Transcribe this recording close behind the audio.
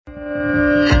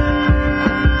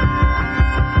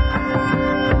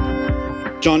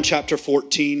John chapter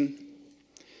 14,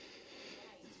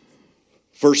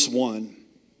 verse 1.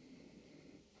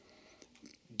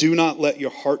 Do not let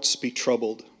your hearts be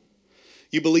troubled.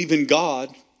 You believe in God,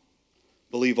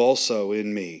 believe also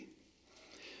in me.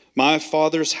 My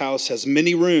Father's house has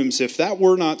many rooms. If that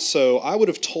were not so, I would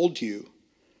have told you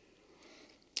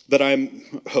that I'm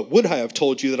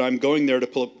going there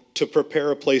to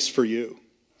prepare a place for you.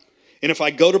 And if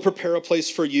I go to prepare a place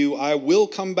for you, I will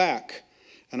come back,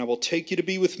 and I will take you to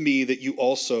be with me, that you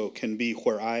also can be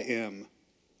where I am.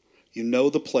 You know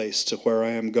the place to where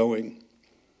I am going.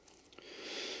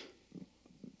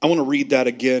 I want to read that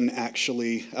again,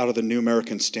 actually, out of the New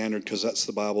American Standard, because that's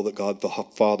the Bible that God the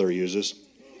Father uses.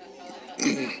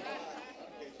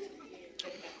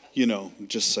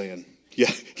 Just saying.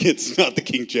 Yeah, it's not the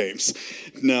King James.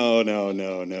 No.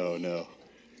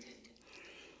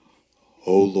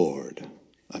 Oh, Lord.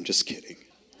 I'm just kidding.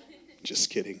 Just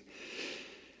kidding.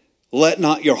 Let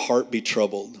not your heart be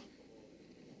troubled.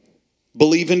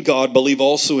 Believe in God, believe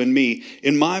also in me.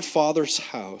 In my Father's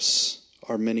house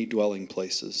are many dwelling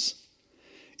places.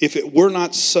 If it were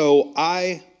not so,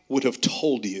 I would have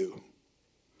told you,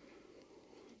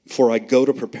 for I go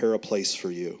to prepare a place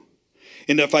for you.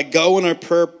 And if I go and I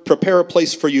prepare a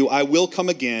place for you, I will come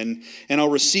again, and I'll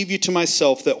receive you to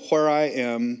myself, that where I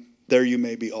am, there you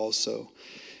may be also.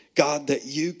 God, that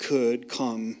you could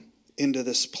come into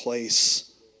this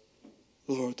place,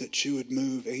 Lord, that you would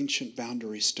move ancient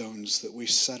boundary stones that we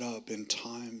set up in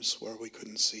times where we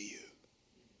couldn't see you.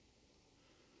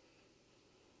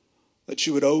 That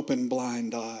you would open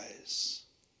blind eyes.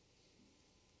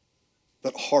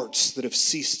 That hearts that have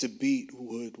ceased to beat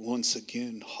would once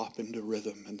again hop into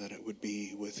rhythm, and that it would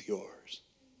be with yours.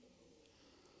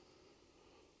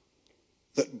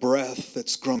 That breath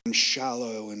that's grown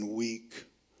shallow and weak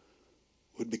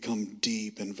would become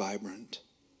deep and vibrant.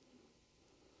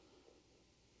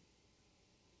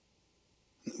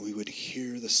 And that we would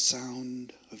hear the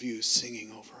sound of you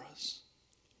singing over us.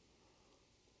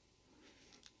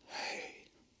 Hey.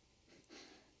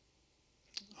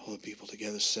 All the people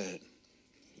together said,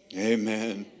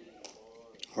 amen.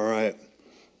 All right.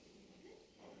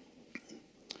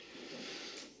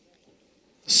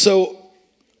 So,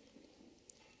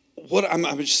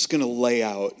 I'm just going to lay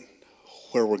out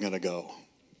where we're going to go.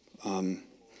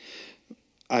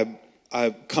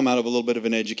 I've come out of a little bit of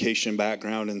an education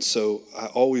background, and so I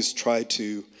always try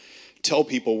to tell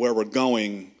people where we're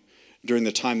going during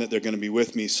the time that they're going to be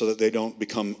with me, so that they don't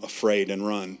become afraid and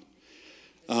run.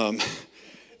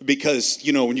 Because,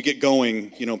 when you get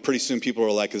going, pretty soon people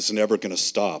are like, it's never going to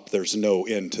stop. There's no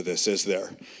end to this, is there?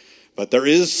 But there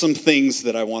is some things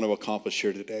that I want to accomplish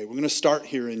here today. We're going to start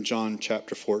here in John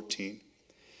chapter 14.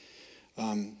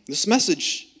 This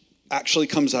message actually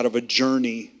comes out of a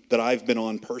journey that I've been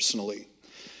on personally.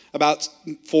 About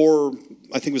 4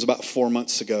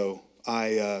 months ago,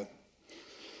 I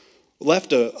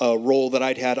left a role that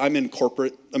I'd had. I'm in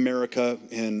corporate America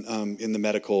and in the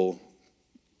medical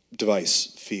device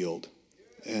field.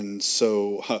 And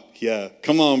so,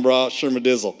 come on, bro,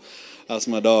 Shermadizzle. That's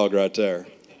my dog right there.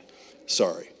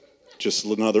 Sorry. Just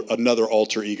another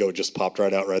alter ego just popped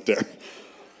right out right there.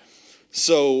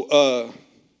 So,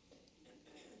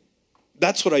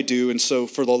 that's what I do. And so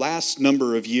for the last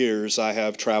number of years, I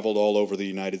have traveled all over the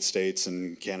United States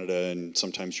and Canada and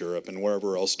sometimes Europe and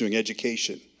wherever else doing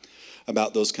education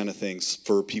about those kind of things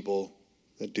for people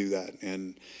that do that.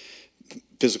 And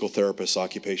physical therapists,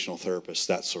 occupational therapists,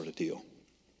 that sort of deal.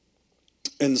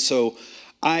 And so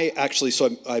I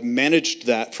managed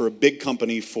that for a big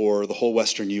company for the whole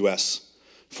Western U.S.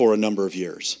 for a number of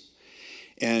years.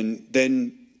 And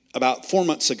then about 4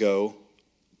 months ago,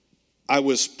 I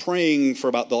was praying for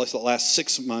about the last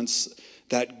 6 months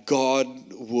that God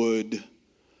would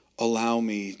allow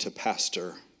me to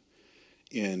pastor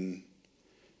in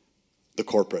the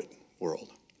corporate world.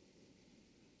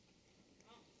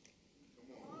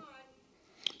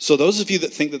 So those of you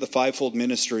that think that the fivefold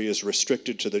ministry is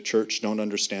restricted to the church don't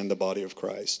understand the body of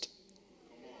Christ.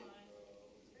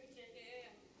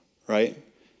 Right?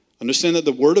 Understand that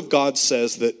the Word of God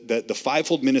says that the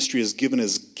fivefold ministry is given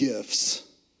as gifts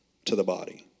to the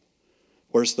body.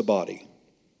 Where's the body?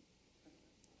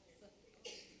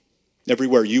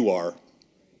 Everywhere you are.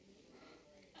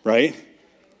 Right?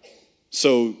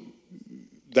 So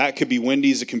that could be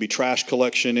Wendy's, it can be trash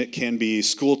collection, it can be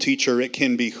school teacher, it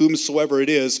can be whomsoever it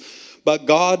is. But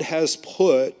God has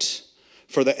put,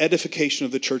 for the edification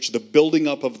of the church, the building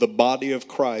up of the body of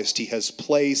Christ, He has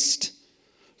placed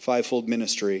fivefold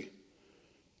ministry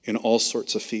in all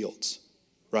sorts of fields.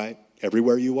 Right?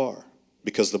 Everywhere you are.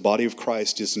 Because the body of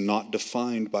Christ is not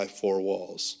defined by four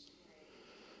walls.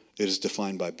 It is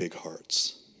defined by big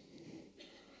hearts.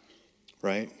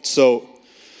 Right? So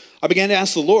I began to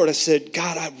ask the Lord, I said,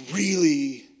 God, I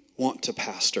really want to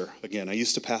pastor. Again, I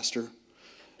used to pastor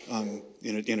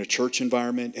in a church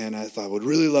environment, and I thought I would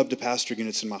really love to pastor again.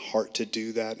 It's in my heart to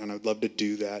do that, and I'd love to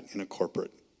do that in a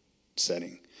corporate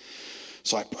setting.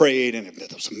 So I prayed, and there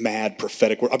was a mad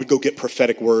prophetic word. I would go get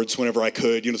prophetic words whenever I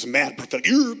could. It's a mad prophetic,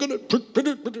 you're going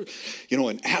to,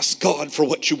 and ask God for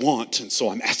what you want. And so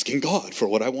I'm asking God for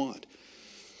what I want.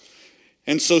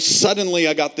 And so suddenly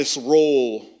I got this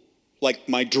role, like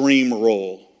my dream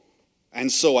role.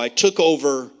 And so I took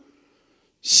over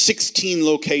 16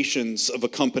 locations of a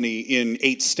company in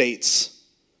 8 states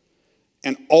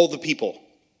and all the people.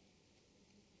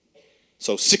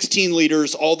 So 16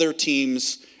 leaders, all their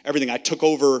teams, everything. I took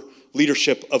over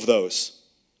leadership of those.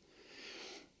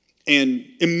 And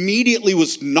immediately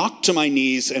was knocked to my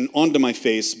knees and onto my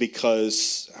face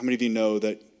because how many of you know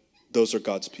that those are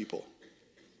God's people?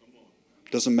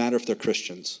 Doesn't matter if they're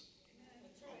Christians.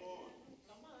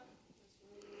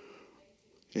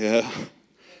 Yeah,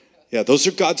 those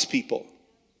are God's people.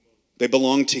 They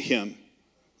belong to Him.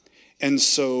 And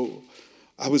so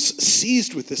I was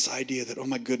seized with this idea that, oh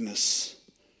my goodness,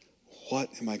 what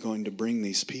am I going to bring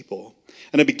these people?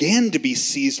 And I began to be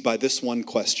seized by this one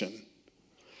question.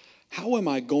 How am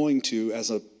I going to,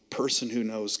 as a person who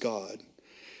knows God,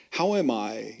 how am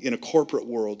I, in a corporate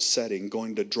world setting,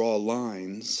 going to draw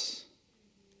lines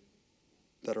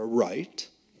that are right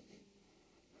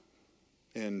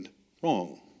and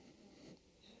wrong?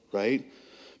 Right?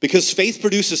 Because faith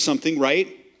produces something, right?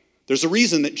 There's a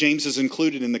reason that James is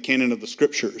included in the canon of the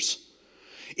scriptures.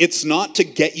 It's not to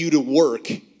get you to work.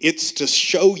 It's to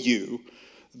show you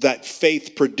that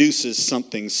faith produces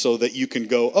something so that you can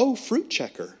go, oh, fruit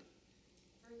checker.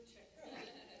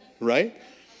 Right?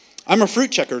 I'm a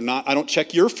fruit checker. I don't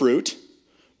check your fruit,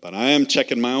 but I am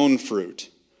checking my own fruit.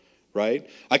 Right?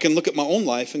 I can look at my own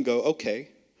life and go, okay,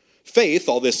 faith,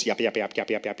 all this yap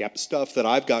stuff that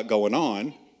I've got going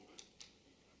on,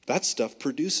 that stuff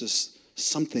produces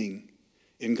something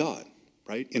in God,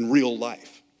 right? In real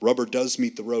life. Rubber does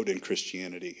meet the road in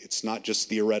Christianity. It's not just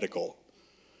theoretical,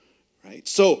 right?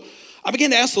 So I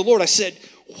began to ask the Lord, I said,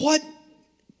 what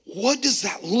does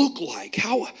that look like?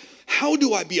 How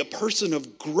do I be a person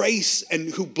of grace and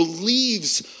who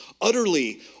believes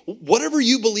utterly? Whatever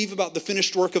you believe about the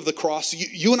finished work of the cross,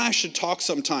 you and I should talk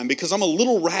sometime because I'm a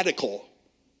little radical.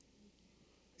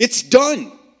 It's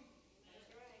done.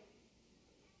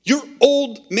 Your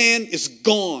old man is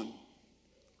gone.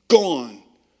 Gone.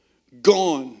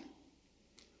 Gone.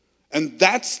 And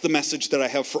that's the message that I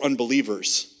have for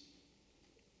unbelievers.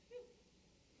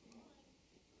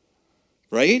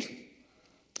 Right?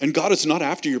 And God is not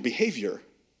after your behavior.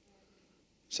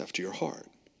 It's after your heart.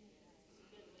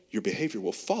 Your behavior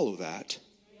will follow that.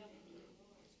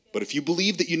 But if you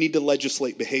believe that you need to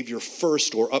legislate behavior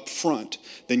first or up front,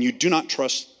 then you do not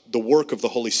trust the work of the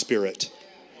Holy Spirit.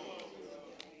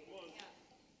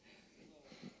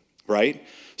 Right?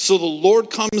 So the Lord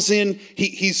comes in,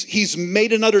 he's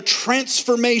made another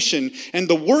transformation, and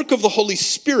the work of the Holy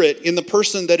Spirit in the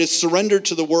person that is surrendered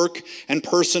to the work and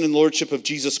person and lordship of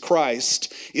Jesus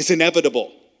Christ is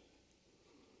inevitable.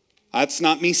 That's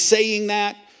not me saying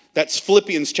that. That's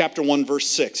Philippians chapter 1, verse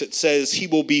 6. It says, he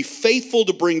will be faithful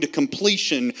to bring to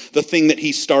completion the thing that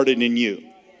he started in you.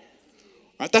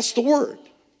 Right? That's the word.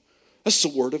 That's the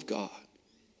word of God.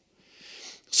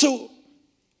 So,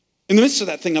 in the midst of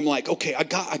that thing, I'm like, okay,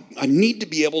 I need to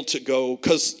be able to go,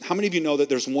 because how many of you know that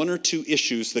there's one or two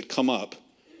issues that come up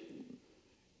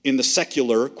in the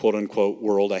secular, quote unquote,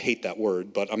 world? I hate that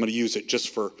word, but I'm going to use it just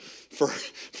for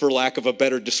lack of a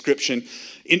better description.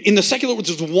 In the secular world,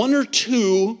 there's one or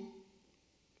two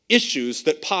issues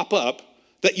that pop up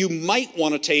that you might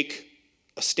want to take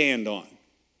a stand on.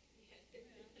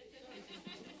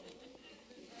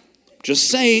 Just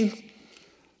saying.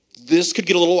 This could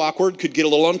get a little awkward, could get a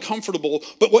little uncomfortable,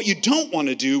 but what you don't want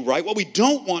to do, right, what we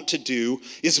don't want to do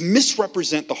is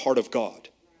misrepresent the heart of God.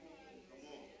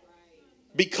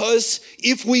 Because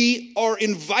if we are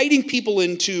inviting people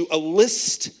into a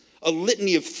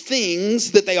litany of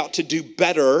things that they ought to do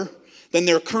better than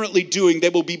they're currently doing, they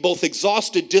will be both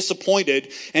exhausted,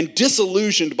 disappointed, and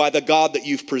disillusioned by the God that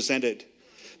you've presented.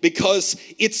 Because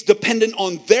it's dependent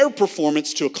on their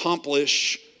performance to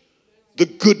accomplish the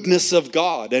goodness of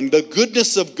God. And the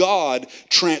goodness of God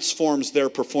transforms their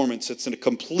performance. It's in a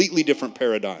completely different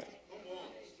paradigm.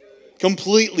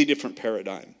 Completely different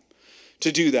paradigm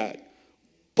to do that.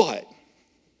 But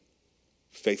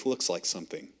faith looks like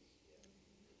something.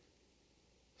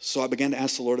 So I began to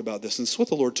ask the Lord about this. And this is what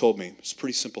the Lord told me. It's a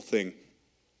pretty simple thing.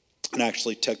 And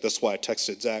actually, that's why I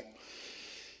texted Zach.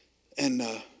 And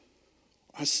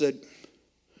I said,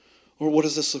 Lord, what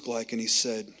does this look like? And he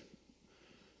said,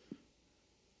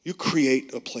 you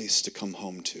create a place to come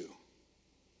home to.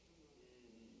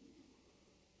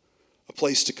 A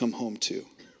place to come home to.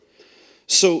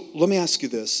 So let me ask you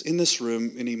this. In this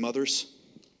room, any mothers,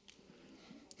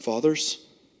 fathers,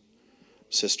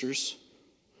 sisters,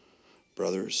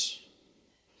 brothers,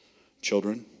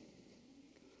 children?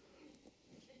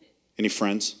 Any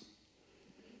friends?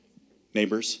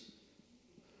 Neighbors?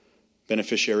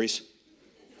 Beneficiaries?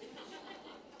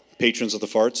 Patrons of the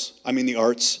farts? I mean the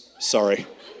arts. Sorry.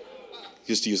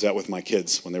 Used to use that with my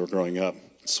kids when they were growing up.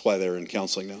 That's why they're in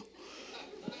counseling now.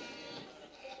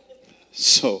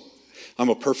 So, I'm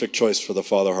a perfect choice for the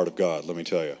Father heart of God, let me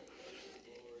tell you.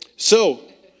 So,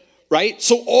 right?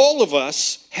 So all of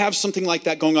us have something like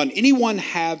that going on. Anyone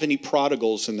have any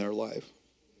prodigals in their life?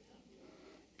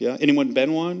 Yeah? Anyone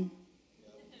been one?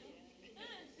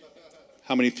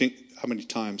 How many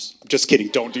times? Just kidding,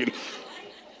 don't do it.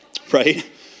 Right?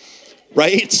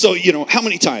 Right? So, how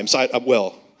many times?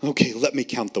 Well, okay, let me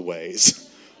count the ways.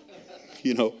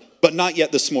 But not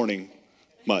yet this morning,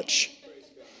 much.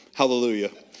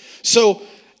 Hallelujah. So,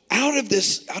 out of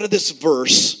this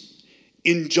verse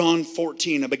in John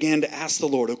 14, I began to ask the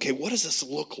Lord, okay, what does this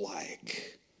look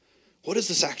like? What does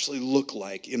this actually look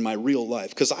like in my real life?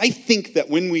 Because I think that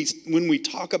when we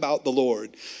talk about the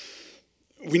Lord,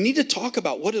 we need to talk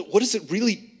about what is it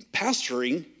really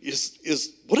pastoring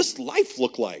is what does life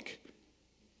look like?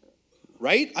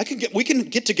 Right? We can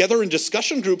get together in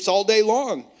discussion groups all day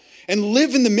long and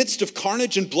live in the midst of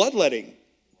carnage and bloodletting.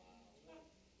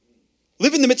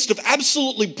 Live in the midst of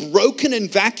absolutely broken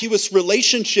and vacuous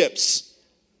relationships.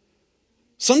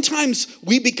 Sometimes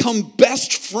we become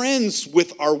best friends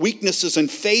with our weaknesses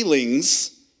and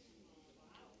failings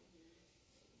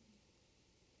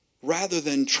rather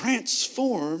than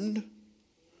transformed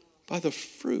by the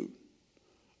fruit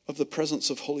of the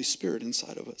presence of Holy Spirit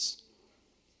inside of us.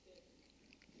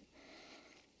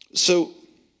 So,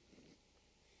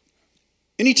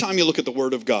 anytime you look at the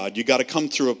Word of God, you got to come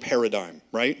through a paradigm,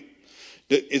 right?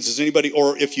 Does anybody,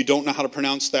 or if you don't know how to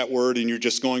pronounce that word and you're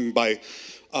just going by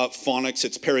phonics,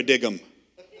 it's paradigm.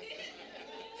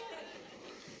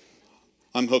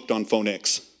 I'm hooked on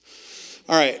phonics.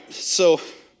 All right, so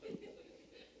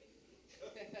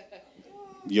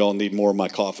y'all need more of my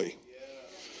coffee.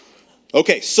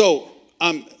 Okay, so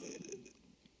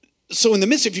in the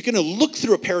midst, if you're going to look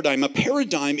through a paradigm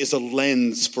is a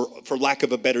lens, for lack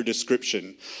of a better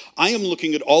description. I am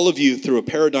looking at all of you through a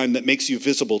paradigm that makes you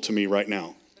visible to me right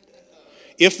now.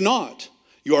 If not,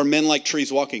 you are men like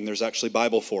trees walking. There's actually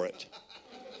Bible for it.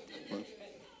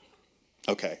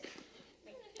 Okay.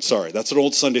 Sorry, that's an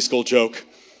old Sunday school joke.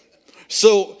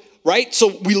 So, right?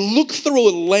 So we look through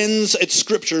a lens at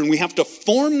Scripture, and we have to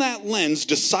form that lens,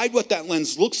 decide what that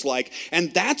lens looks like,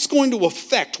 and that's going to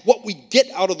affect what we get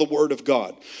out of the Word of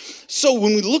God. So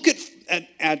when we look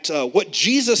at what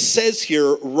Jesus says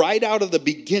here right out of the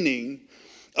beginning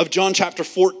of John chapter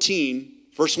 14,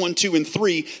 verse 1, 2, and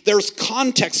 3, there's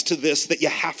context to this that you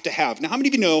have to have. Now, how many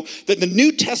of you know that the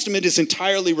New Testament is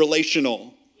entirely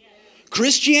relational? Yes.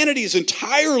 Christianity is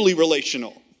entirely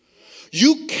relational.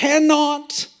 You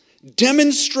cannot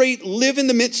demonstrate, live in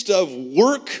the midst of,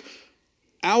 work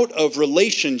out of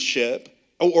relationship,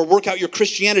 or work out your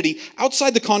Christianity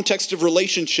outside the context of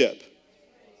relationship.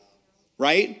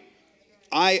 Right?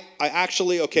 I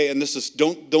actually, okay, and this is,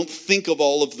 don't think of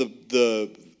all of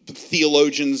the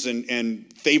theologians and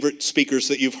favorite speakers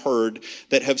that you've heard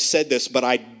that have said this, but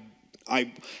I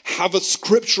have a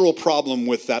scriptural problem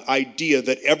with that idea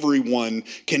that everyone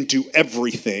can do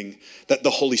everything that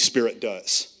the Holy Spirit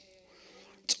does.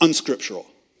 It's unscriptural.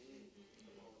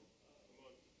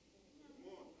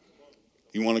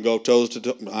 You want to go toes to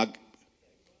toe?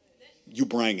 You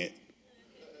bring it.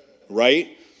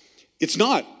 Right? It's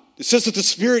not. It says that the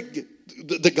Spirit,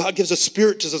 that God gives a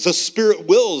spirit to us. The Spirit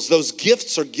wills. Those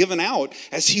gifts are given out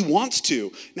as He wants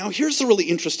to. Now, here's the really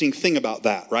interesting thing about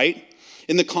that, right?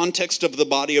 In the context of the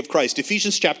body of Christ.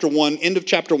 Ephesians chapter 1, end of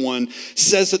chapter 1,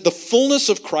 says that the fullness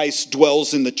of Christ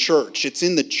dwells in the church. It's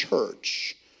in the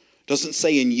church. It doesn't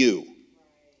say in you.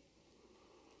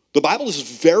 The Bible is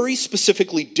very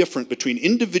specifically different between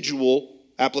individual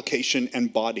application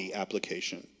and body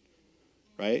application.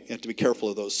 Right? You have to be careful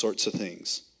of those sorts of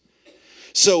things.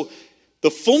 So,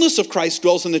 the fullness of Christ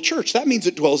dwells in the church. That means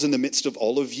it dwells in the midst of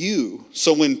all of you.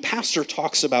 So when pastor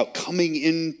talks about coming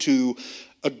into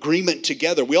agreement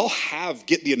together, we all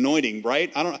get the anointing,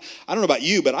 right? I don't know about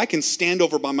you, but I can stand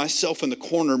over by myself in the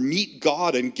corner, meet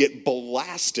God, and get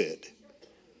blasted.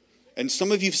 And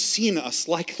some of you've seen us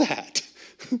like that,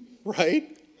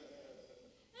 right?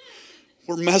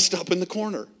 We're messed up in the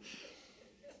corner.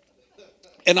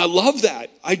 And I love that.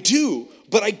 I do.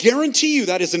 But I guarantee you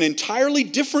that is an entirely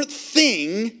different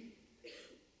thing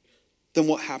than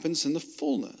what happens in the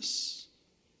fullness.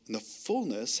 And the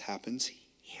fullness happens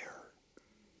here.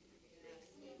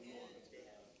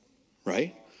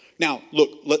 Right? Now,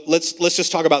 look, let's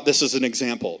just talk about this as an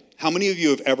example. How many of you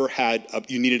have ever had,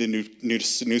 you needed a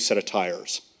new set of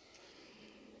tires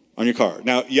on your car?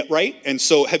 Now, yeah, right? And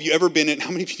so have you ever been in, how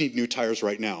many of you need new tires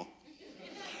right now?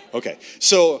 Okay,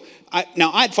 so I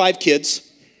had 5 kids,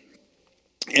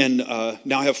 and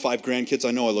now I have 5 grandkids.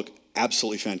 I know I look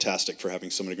absolutely fantastic for having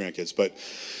so many grandkids, but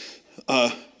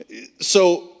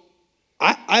so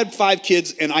I had 5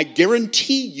 kids, and I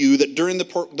guarantee you that during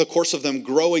the course of them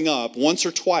growing up, once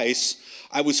or twice,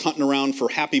 I was hunting around for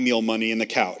Happy Meal money in the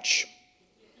couch,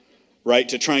 right,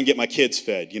 to try and get my kids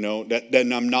fed, you know.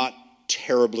 Then I'm not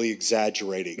terribly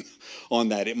exaggerating on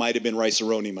that. It might have been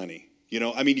Rice-A-Roni money. You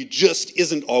know, I mean, it just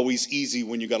isn't always easy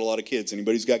when you got a lot of kids.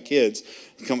 Anybody who's got kids,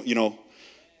 come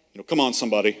on,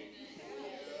 somebody,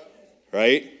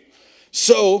 right?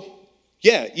 So,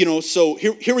 yeah, so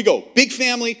here we go. Big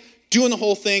family, doing the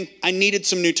whole thing. I needed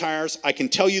some new tires. I can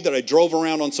tell you that I drove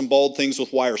around on some bald things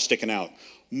with wire sticking out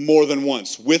more than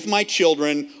once with my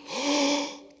children.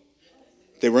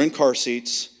 They were in car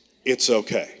seats. It's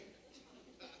okay,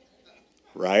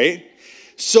 right?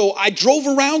 So I drove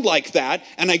around like that,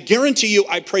 and I guarantee you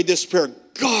I prayed this prayer,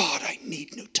 God, I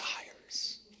need new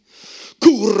tires.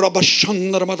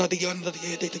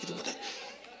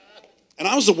 And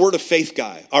I was a Word of Faith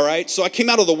guy, all right? So I came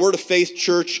out of the Word of Faith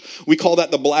church. We call that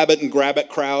the blab it and grab it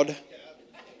crowd.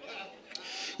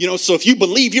 So if you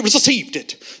believe you received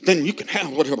it, then you can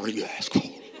have whatever you ask for.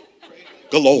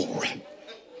 Glory.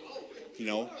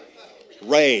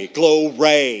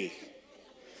 Glory.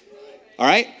 All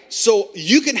right? So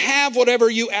you can have whatever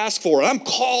you ask for. I'm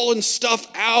calling stuff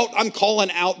out. I'm calling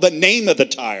out the name of the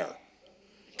tire.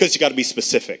 Because you got to be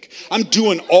specific. I'm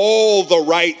doing all the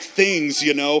right things,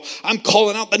 I'm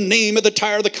calling out the name of the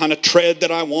tire, the kind of tread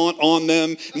that I want on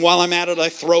them. And while I'm at it, I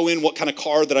throw in what kind of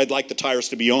car that I'd like the tires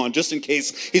to be on, just in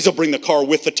case he's going to bring the car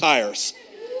with the tires.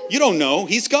 You don't know.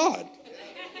 He's God.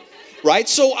 Right?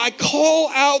 So I call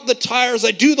out the tires.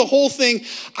 I do the whole thing.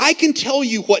 I can tell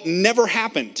you what never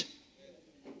happened.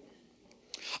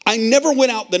 I never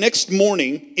went out the next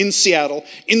morning in Seattle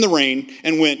in the rain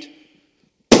and went,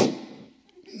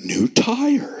 new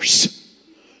tires.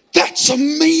 That's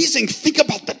amazing. Think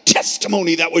about the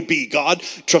testimony that would be, God.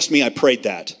 Trust me, I prayed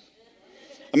that.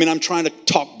 I mean, I'm trying to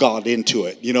talk God into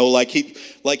it,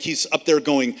 like he's up there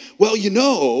going, well,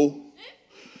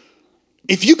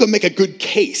 if you could make a good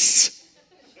case,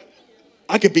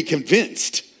 I could be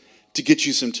convinced to get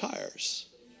you some tires.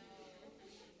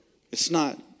 It's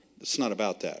not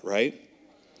about that, right?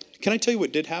 Can I tell you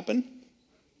what did happen?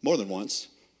 More than once.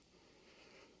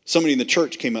 Somebody in the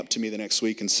church came up to me the next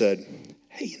week and said,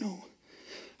 hey,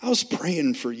 I was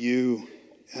praying for you,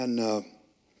 and I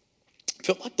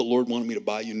felt like the Lord wanted me to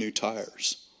buy you new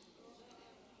tires.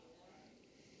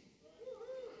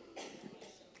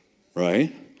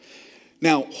 Right?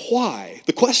 Now, why?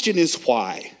 The question is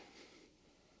why?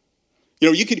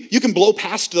 You can blow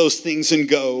past those things and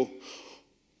go,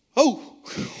 oh,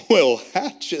 well,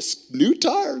 that's just new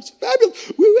tires.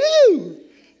 Fabulous. Woo-hoo.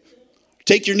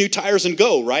 Take your new tires and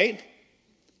go, right?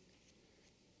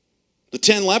 The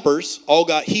 10 lepers all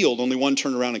got healed. Only one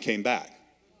turned around and came back.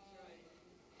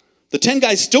 The 10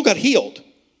 guys still got healed.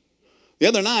 The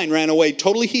other 9 ran away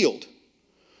totally healed.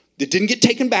 It didn't get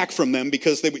taken back from them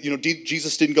because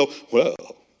Jesus didn't go, well,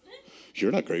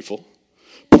 you're not grateful.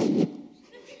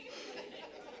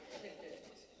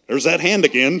 There's that hand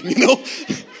again,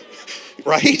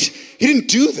 right? He didn't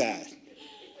do that.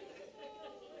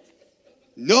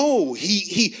 No,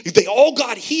 they all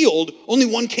got healed, only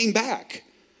one came back.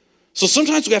 So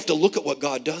sometimes we have to look at what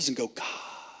God does and go, God,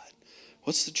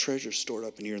 what's the treasure stored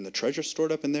up in here? And the treasure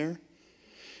stored up in there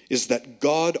is that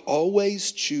God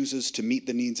always chooses to meet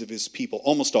the needs of his people.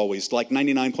 Almost always, like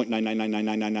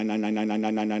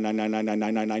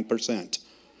 99.999999999999999%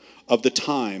 of the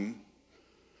time,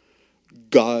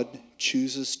 God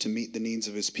chooses to meet the needs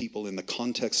of his people in the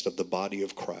context of the body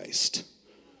of Christ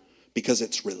because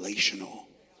it's relational.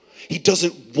 He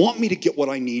doesn't want me to get what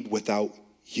I need without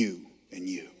you and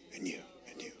you and you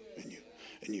and you and you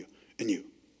and you and you.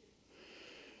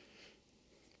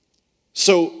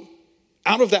 So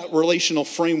out of that relational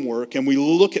framework, and we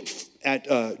look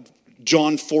at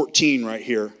John 14 right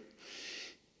here,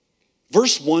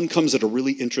 verse 1 comes at a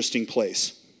really interesting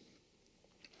place.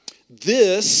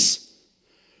 This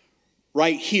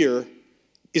right here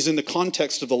is in the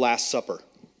context of the Last Supper.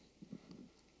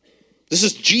 This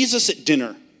is Jesus at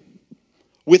dinner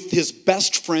with his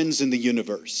best friends in the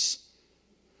universe.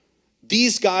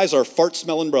 These guys are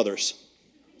fart-smelling brothers.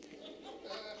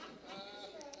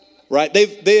 Right?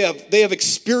 They have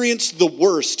experienced the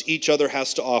worst each other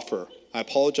has to offer. I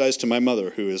apologize to my mother,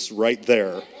 who is right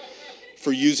there,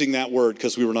 for using that word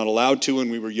because we were not allowed to when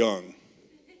we were young.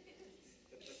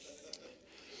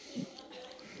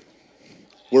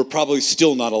 We're probably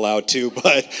still not allowed to,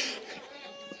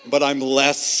 but I'm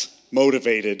less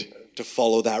motivated to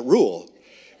follow that rule.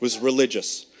 It was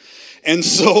religious. And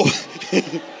so,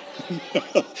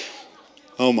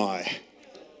 oh my.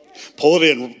 Pull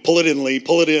it in, Lee,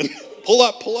 pull it in. Pull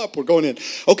up, we're going in.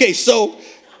 Okay, so,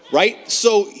 right?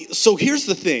 So here's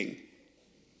the thing.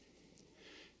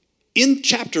 In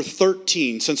chapter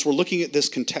 13, since we're looking at this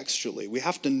contextually, we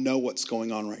have to know what's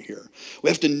going on right here. We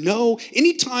have to know,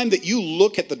 anytime that you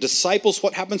look at the disciples,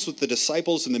 what happens with the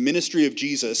disciples in the ministry of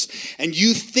Jesus, and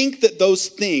you think that those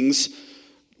things,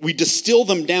 we distill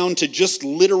them down to just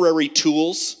literary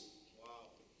tools.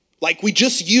 Like we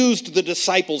just used the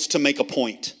disciples to make a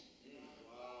point.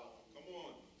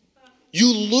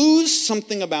 You lose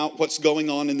something about what's going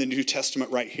on in the New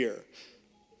Testament right here.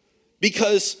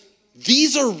 Because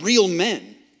these are real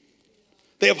men.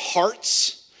 They have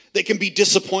hearts. They can be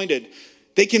disappointed.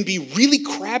 They can be really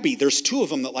crabby. There's two of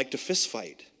them that like to fist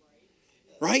fight.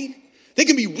 Right? They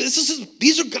can be,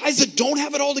 these are guys that don't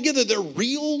have it all together. They're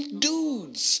real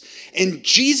dudes. And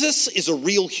Jesus is a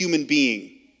real human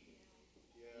being.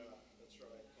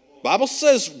 The Bible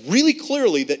says really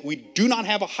clearly that we do not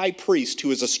have a high priest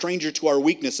who is a stranger to our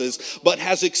weaknesses, but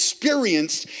has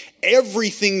experienced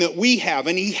everything that we have.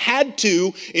 And he had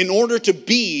to in order to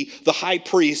be the high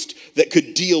priest that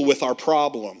could deal with our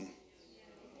problem.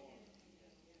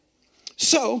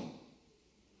 So,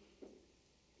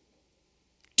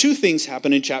 two things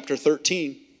happen in chapter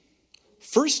 13.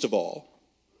 First of all,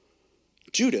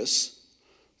 Judas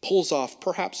pulls off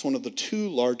perhaps one of the two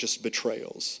largest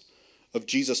betrayals of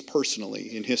Jesus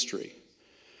personally in history.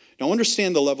 Now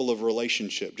understand the level of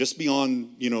relationship. Just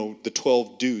beyond, the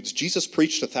 12 dudes. Jesus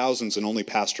preached to thousands and only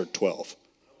pastored 12.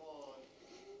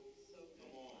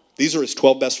 These are his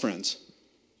 12 best friends.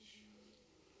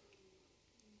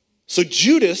 So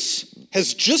Judas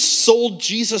has just sold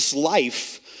Jesus'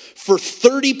 life for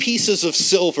 30 pieces of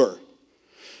silver.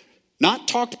 Not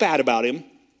talked bad about him.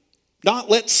 Not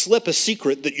let slip a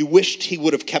secret that you wished he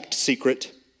would have kept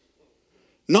secret.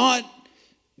 Not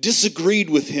disagreed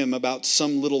with him about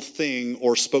some little thing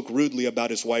or spoke rudely about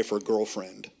his wife or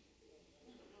girlfriend.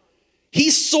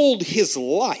 He sold his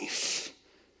life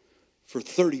for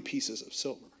 30 pieces of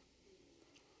silver.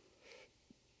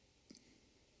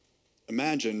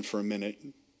 Imagine for a minute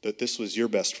that this was your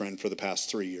best friend for the past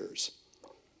 3 years.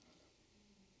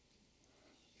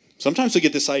 Sometimes we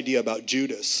get this idea about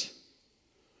Judas,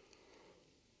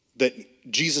 that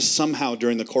Jesus somehow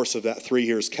during the course of that 3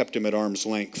 years kept him at arm's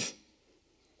length.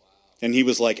 And he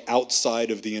was like outside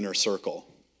of the inner circle.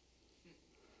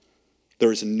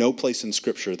 There is no place in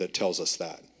Scripture that tells us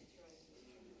that.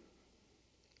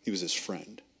 He was his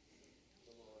friend.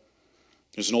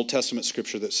 There's an Old Testament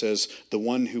scripture that says, the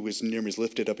one who is near me has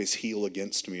lifted up his heel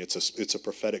against me. It's a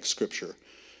prophetic scripture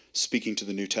speaking to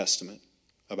the New Testament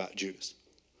about Judas.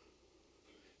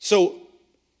 So,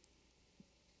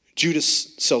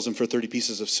 Judas sells him for 30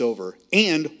 pieces of silver.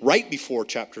 And right before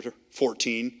chapter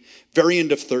 14, very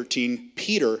end of 13,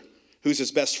 Peter, who's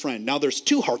his best friend. Now there's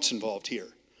two hearts involved here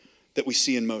that we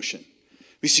see in motion.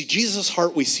 We see Jesus'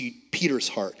 heart, we see Peter's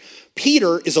heart.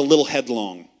 Peter is a little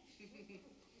headlong.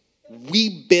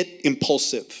 Wee bit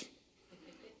impulsive.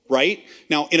 Right?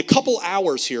 Now, in a couple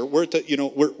hours here, we're at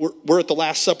the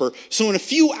Last Supper. So in a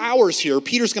few hours here,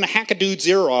 Peter's going to hack a dude's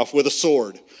ear off with a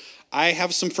sword. I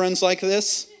have some friends like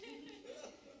this.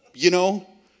 You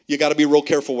got to be real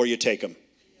careful where you take them.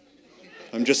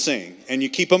 I'm just saying. And you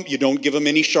keep them, you don't give them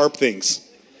any sharp things.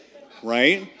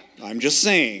 Right? I'm just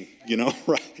saying,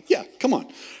 right? Yeah, come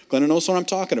on. Glenna knows what I'm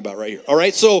talking about right here. All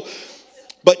right, so,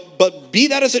 but be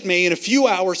that as it may, in a few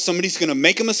hours, somebody's going to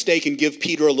make a mistake and give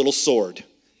Peter a little sword.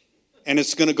 And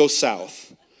it's going to go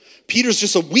south. Peter's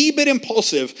just a wee bit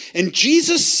impulsive. And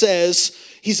Jesus says,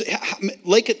 he's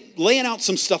laying out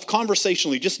some stuff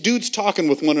conversationally, just dudes talking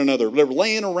with one another. They're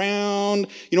laying around.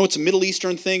 It's a Middle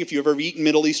Eastern thing. If you've ever eaten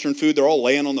Middle Eastern food, they're all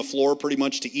laying on the floor pretty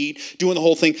much to eat, doing the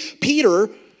whole thing. Peter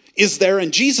is there,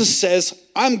 and Jesus says,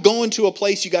 I'm going to a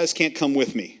place you guys can't come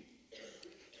with me.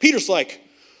 Peter's like,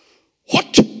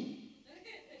 what?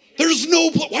 There's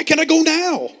why can't I go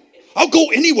now? I'll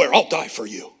go anywhere. I'll die for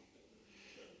you.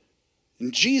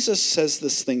 And Jesus says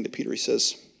this thing to Peter. He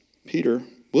says, Peter,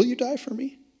 will you die for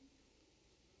me?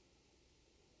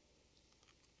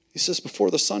 He says, before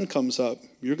the sun comes up,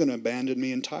 you're going to abandon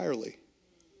me entirely.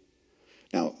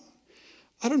 Now,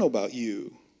 I don't know about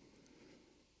you,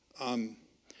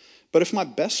 but if my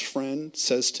best friend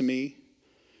says to me,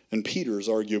 and Peter is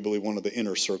arguably one of the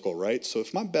inner circle, right? So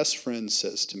if my best friend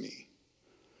says to me,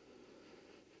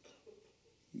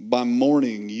 by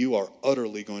morning, you are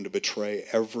utterly going to betray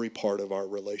every part of our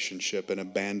relationship and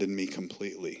abandon me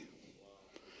completely.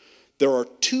 There are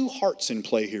two hearts in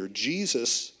play here.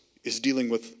 Jesus is dealing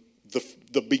with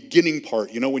the beginning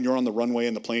part. You know when you're on the runway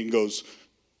and the plane goes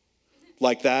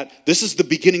like that? This is the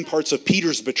beginning parts of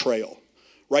Peter's betrayal,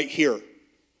 right here.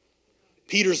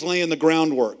 Peter's laying the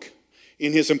groundwork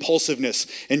in his impulsiveness.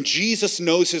 And Jesus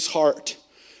knows his heart.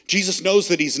 Jesus knows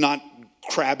that he's not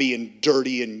crabby and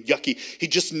dirty and yucky. He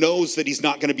just knows that he's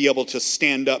not going to be able to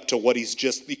stand up to what he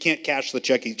can't cash the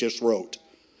check he just wrote.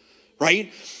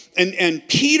 Right? And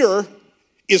Peter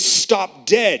is stopped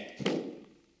dead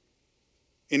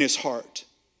in his heart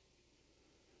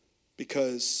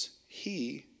because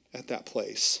he, at that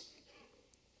place,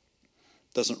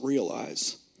 doesn't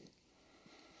realize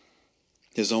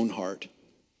his own heart.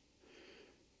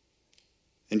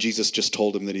 And Jesus just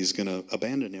told him that he's going to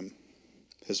abandon him,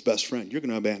 his best friend. You're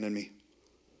going to abandon me.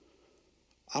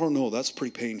 I don't know, that's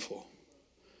pretty painful.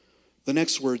 The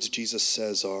next words Jesus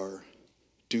says are,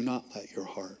 do not let your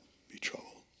heart be troubled.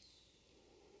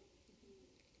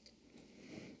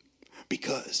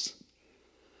 Because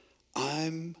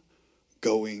I'm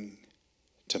going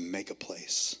to make a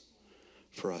place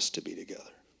for us to be together.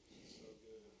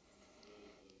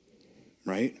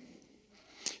 Right?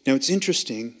 Now it's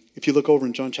interesting, if you look over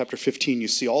in John chapter 15, you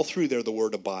see all through there the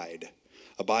word abide.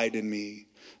 Abide in me,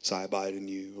 as I abide in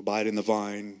you. Abide in the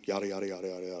vine, yada, yada, yada,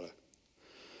 yada, yada.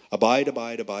 Abide,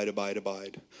 abide, abide, abide,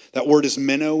 abide. That word is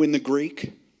meno in the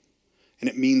Greek, and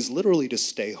it means literally to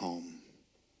stay home.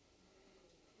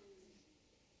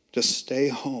 To stay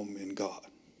home in God.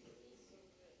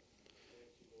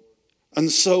 And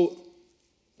so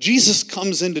Jesus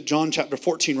comes into John chapter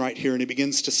 14 right here, and he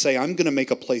begins to say, I'm going to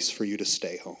make a place for you to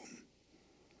stay home.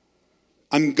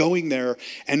 I'm going there,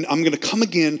 and I'm going to come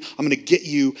again. I'm going to get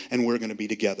you, and we're going to be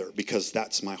together, because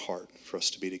that's my heart, for us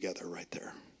to be together right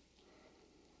there.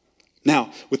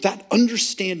 Now, with that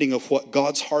understanding of what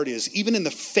God's heart is, even in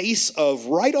the face of,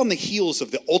 right on the heels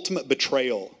of the ultimate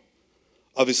betrayal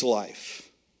of his life,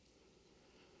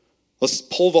 let's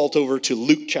pole vault over to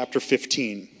Luke chapter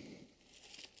 15.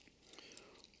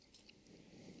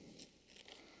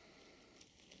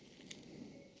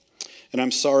 And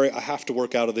I'm sorry, I have to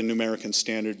work out of the New American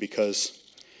Standard because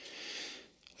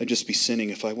I'd just be sinning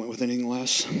if I went with anything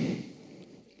less.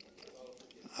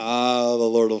 The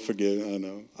Lord will forgive. I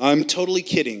know. I'm totally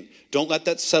kidding. Don't let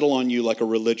that settle on you like a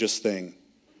religious thing.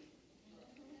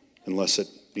 Unless it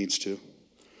needs to.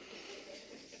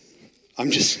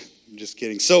 I'm just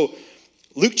kidding. So,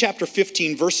 Luke chapter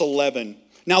 15, verse 11.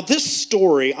 Now this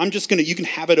story, you can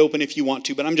have it open if you want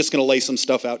to, but I'm just going to lay some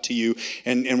stuff out to you,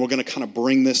 and we're going to kind of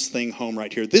bring this thing home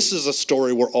right here. This is a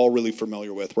story we're all really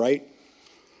familiar with, right?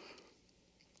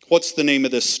 What's the name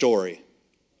of this story?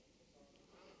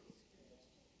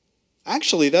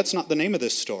 Actually, that's not the name of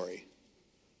this story.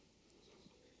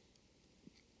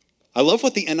 I love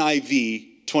what the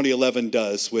NIV 2011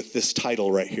 does with this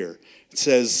title right here. It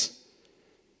says,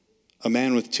 A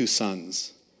Man with Two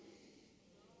Sons.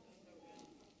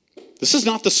 This is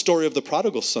not the story of the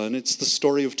prodigal son, it's the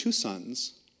story of two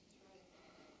sons.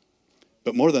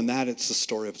 But more than that, it's the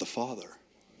story of the father.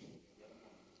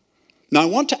 Now I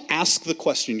want to ask the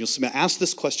question, ask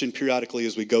this question periodically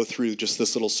as we go through just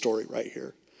this little story right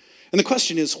here. And the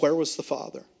question is, where was the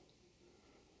father?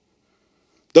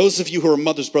 Those of you who are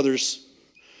mothers, brothers,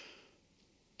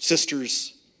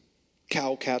 sisters,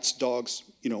 cow, cats, dogs,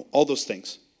 all those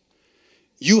things.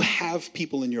 You have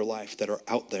people in your life that are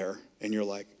out there and you're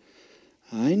like,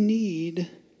 I need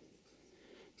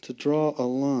to draw a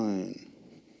line,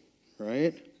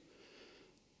 right?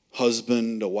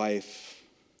 Husband, a wife,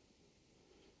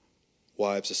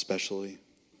 wives especially.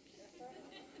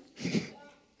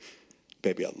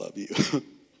 Baby, I love you.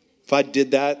 If I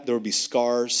did that, there would be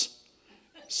scars.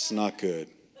 It's not good.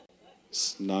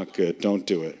 It's not good. Don't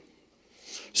do it.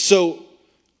 So,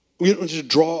 we don't just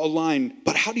draw a line,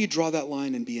 but how do you draw that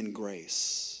line and be in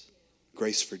grace?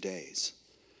 Grace for days.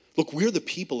 Look, we're the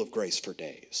people of Grace for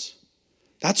Days.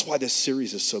 That's why this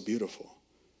series is so beautiful.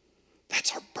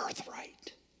 That's our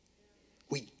birthright.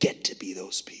 We get to be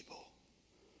those people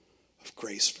of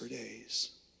Grace for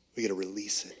Days. We get to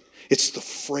release it. It's the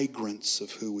fragrance of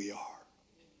who we are.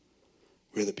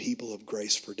 We're the people of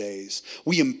Grace for Days.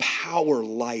 We empower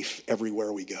life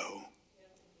everywhere we go.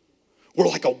 We're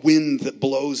like a wind that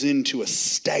blows into a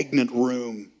stagnant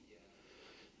room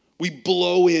We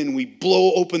blow in, we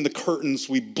blow open the curtains,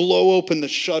 we blow open the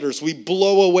shutters, we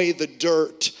blow away the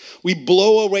dirt, we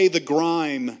blow away the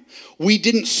grime. We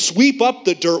didn't sweep up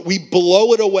the dirt, we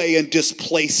blow it away and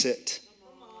displace it.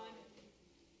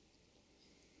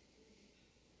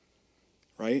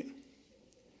 Right?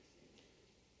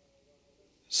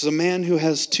 This is a man who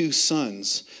has 2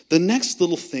 sons. The next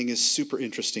little thing is super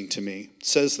interesting to me. It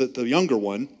says that the younger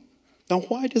one, now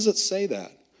why does it say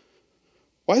that?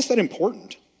 Why is that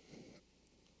important?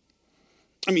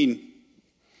 I mean,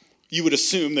 you would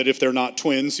assume that if they're not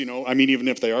twins, even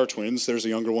if they are twins, there's a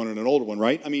younger one and an older one,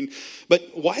 right? But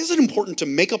why is it important to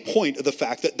make a point of the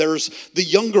fact that there's the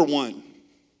younger one?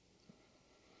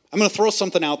 I'm going to throw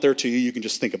something out there to you. You can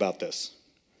just think about this.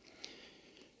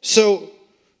 So,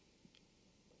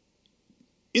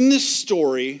 in this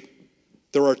story,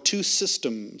 there are 2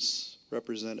 systems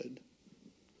represented.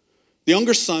 The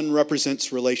younger son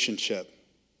represents relationship.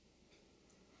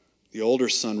 The older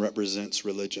son represents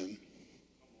religion.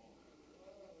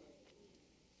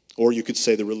 Or you could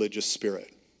say the religious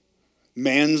spirit.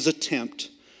 Man's attempt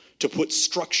to put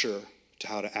structure to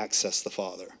how to access the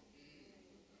Father.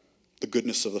 The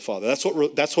goodness of the Father.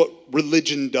 That's what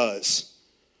religion does.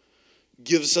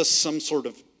 Gives us some sort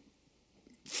of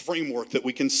framework that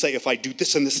we can say, if I do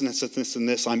this and this and this and this and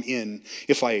this, I'm in.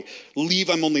 If I leave,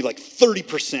 I'm only like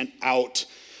 30% out,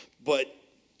 but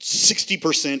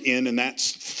 60% in, and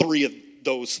that's 3 of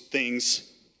those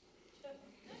things.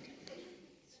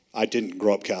 I didn't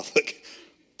grow up Catholic.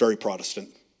 Very Protestant.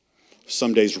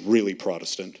 Some days really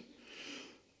Protestant.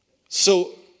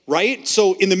 So, right?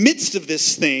 So in the midst of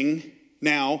this thing,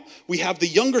 now, we have the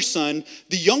younger son.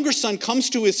 The younger son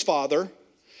comes to his father,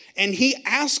 and he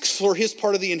asks for his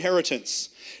part of the inheritance.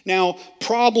 Now,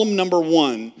 problem number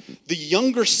 1, the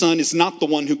younger son is not the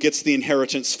one who gets the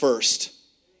inheritance first.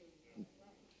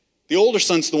 The older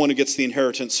son's the one who gets the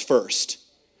inheritance first.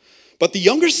 But the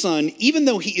younger son, even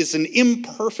though he is an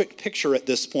imperfect picture at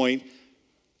this point,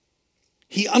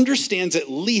 he understands at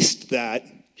least that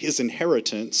his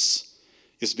inheritance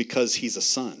is because he's a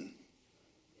son,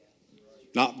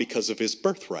 not because of his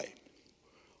birthright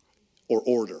or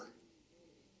order.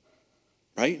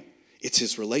 Right? It's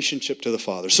his relationship to the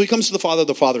Father. So he comes to the Father.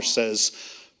 The Father says,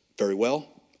 very well,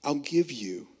 I'll give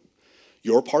you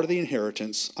your part of the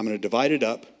inheritance. I'm going to divide it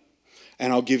up,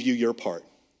 and I'll give you your part.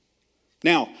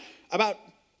 Now, about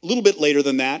a little bit later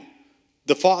than that,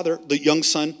 the father, the young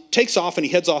son, takes off and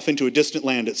he heads off into a distant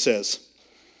land, it says.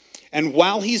 And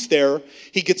while he's there,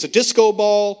 he gets a disco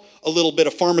ball, a little bit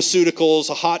of pharmaceuticals,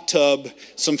 a hot tub,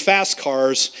 some fast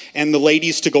cars, and the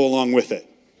ladies to go along with it.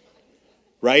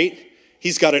 Right?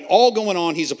 He's got it all going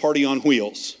on. He's a party on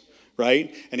wheels.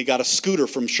 Right? And he got a scooter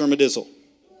from Shermadizzle.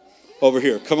 Over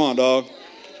here. Come on, dog.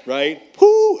 Right?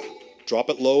 Whoo! Drop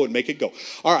it low and make it go.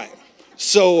 All right.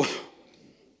 So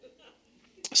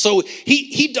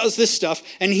he does this stuff,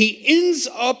 and he ends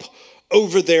up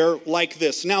over there like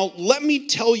this. Now, let me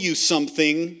tell you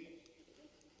something.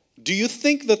 Do you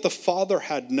think that the father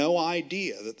had no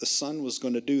idea that the son was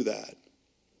going to do that?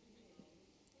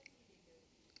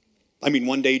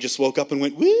 One day he just woke up and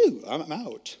went, woo, I'm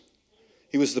out.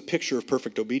 He was the picture of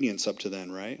perfect obedience up to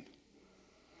then, right?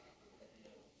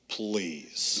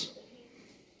 Please,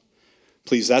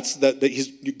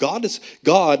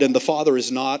 God and the Father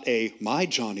is not my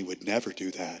Johnny would never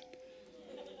do that.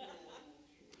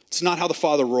 It's not how the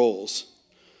Father rolls.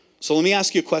 So let me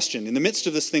ask you a question. In the midst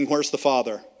of this thing, where's the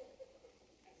Father?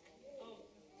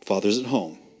 Father's at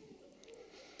home.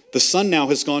 The Son now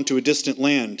has gone to a distant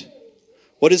land.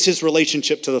 What is his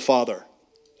relationship to the Father?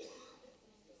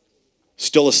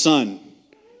 Still a son,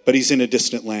 but he's in a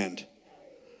distant land.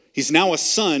 He's now a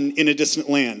son in a distant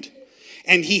land.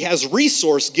 And he has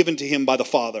resource given to him by the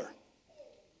Father.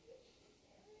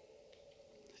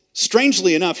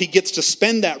 Strangely enough, he gets to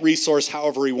spend that resource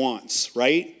however he wants,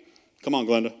 right? Come on,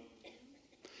 Glenda.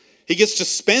 He gets to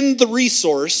spend the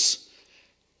resource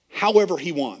however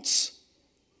he wants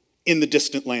in the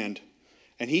distant land.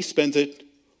 And he spends it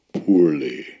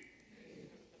poorly.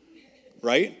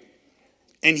 Right?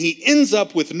 And he ends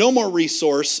up with no more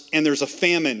resource, and there's a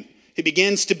famine. He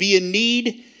begins to be in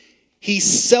need. He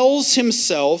sells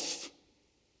himself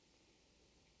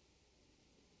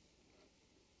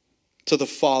to the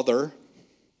father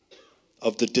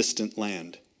of the distant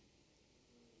land.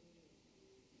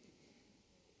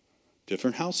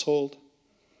 Different household,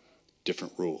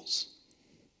 different rules.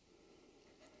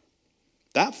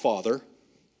 That father,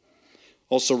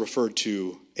 also referred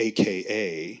to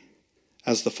AKA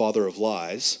as the father of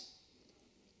lies.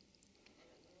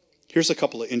 Here's a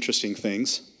couple of interesting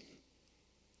things.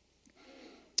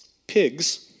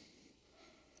 Pigs,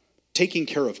 taking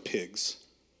care of pigs,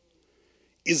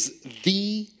 is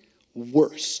the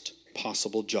worst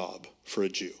possible job for a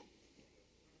Jew.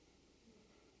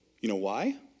 You know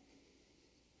why?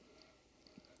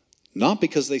 Not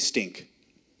because they stink,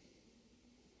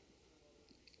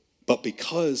 but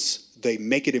because they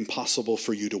make it impossible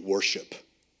for you to worship.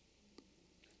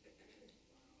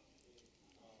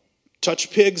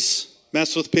 Touch pigs,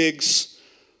 mess with pigs,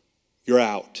 you're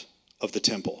out of the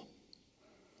temple.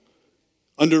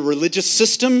 Under religious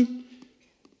system,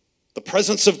 the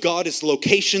presence of God is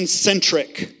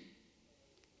location-centric.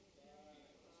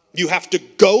 You have to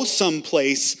go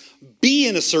someplace, be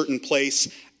in a certain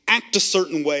place, act a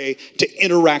certain way to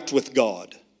interact with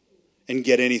God and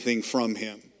get anything from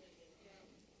him.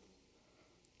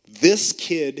 This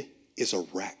kid is a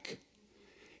wreck.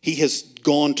 He has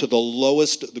gone to the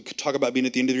lowest. Talk about being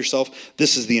at the end of yourself.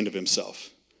 This is the end of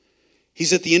himself.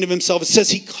 He's at the end of himself. It says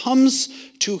he comes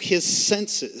to his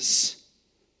senses.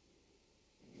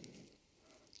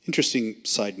 Interesting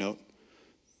side note.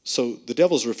 So the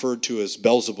devil's referred to as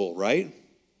Beelzebul, right?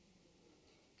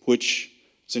 Which,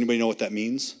 does anybody know what that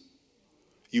means?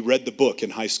 You read the book in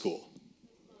high school.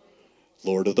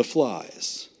 Lord of the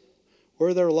Flies. Where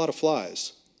are there a lot of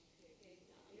flies?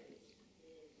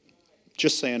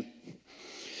 Just saying.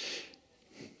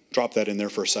 Drop that in there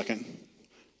for a second.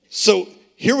 So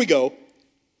here we go.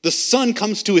 The son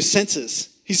comes to his senses.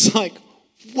 He's like,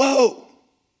 whoa,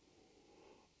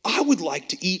 I would like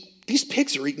to eat. These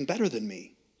pigs are eating better than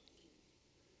me.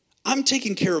 I'm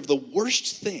taking care of the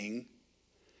worst thing,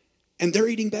 and they're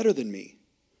eating better than me.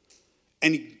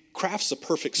 And he crafts a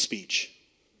perfect speech.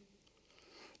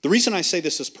 The reason I say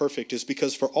this is perfect is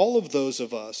because for all of those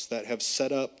of us that have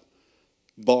set up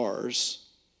bars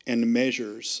and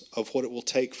measures of what it will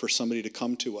take for somebody to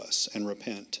come to us and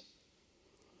repent,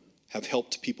 have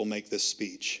helped people make this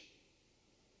speech.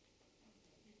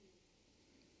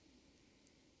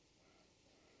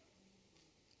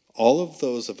 All of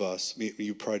those of us,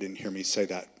 you probably didn't hear me say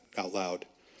that out loud.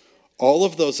 All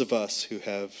of those of us who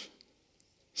have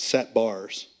set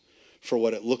bars for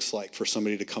what it looks like for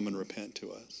somebody to come and repent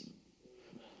to us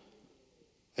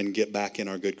and get back in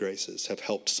our good graces have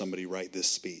helped somebody write this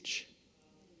speech.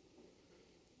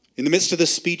 In the midst of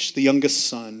this speech, the youngest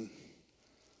son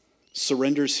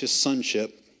surrenders his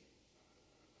sonship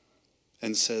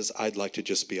and says, I'd like to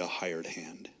just be a hired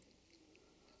hand.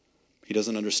 He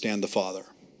doesn't understand the father.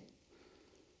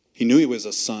 He knew he was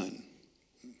a son,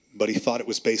 but he thought it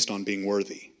was based on being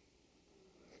worthy.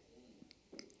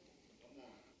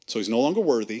 So he's no longer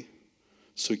worthy,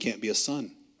 so he can't be a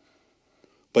son.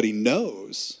 But he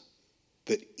knows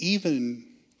that even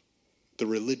the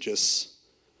religious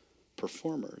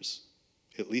performers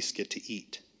at least get to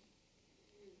eat.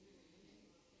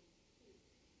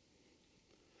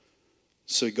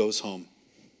 So he goes home.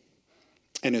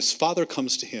 And his father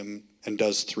comes to him and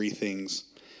does three things.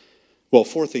 Well,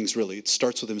 four things really. It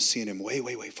starts with him seeing him way,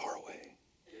 way, way far away.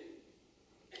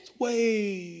 It's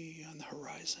way on the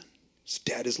horizon. His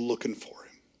dad is looking for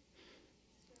him.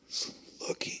 He's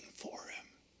looking for him.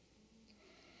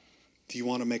 Do you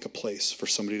want to make a place for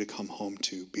somebody to come home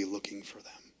to? Be looking for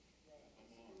them.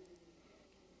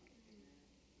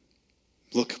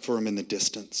 Look for them in the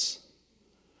distance.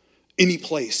 Any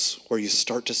place where you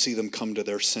start to see them come to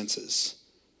their senses.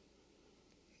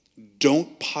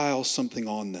 Don't pile something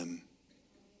on them.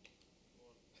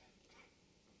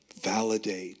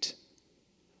 Validate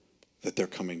that they're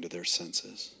coming to their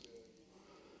senses.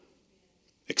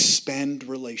 Expand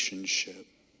relationship.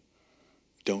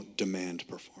 Don't demand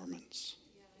performance.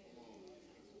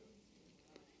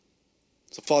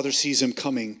 The father sees him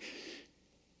coming.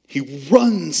 He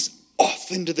runs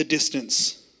off into the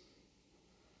distance.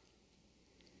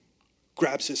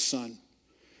 Grabs his son.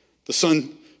 The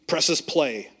son presses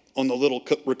play on the little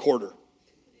recorder.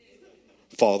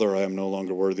 Father, I am no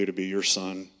longer worthy to be your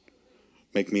son.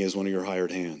 Make me as one of your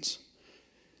hired hands.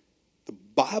 The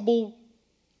Bible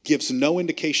gives no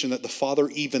indication that the father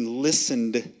even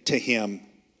listened to him.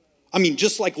 I mean,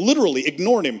 just like literally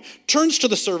ignored him. Turns to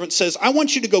the servant, says, I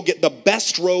want you to go get the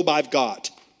best robe I've got.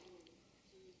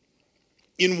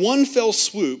 In one fell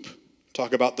swoop,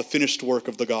 talk about the finished work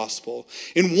of the gospel.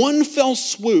 In one fell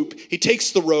swoop, he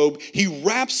takes the robe, he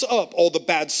wraps up all the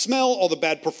bad smell, all the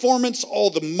bad performance, all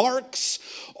the marks,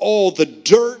 all the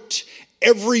dirt,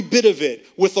 every bit of it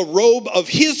with a robe of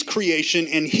his creation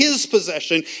and his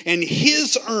possession and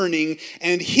his earning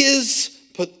and his,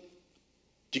 do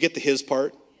you get the his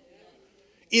part?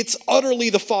 It's utterly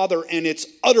the Father and it's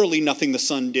utterly nothing the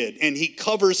Son did. And he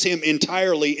covers him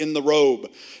entirely in the robe.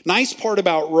 Nice part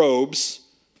about robes,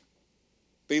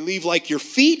 they leave like your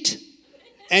feet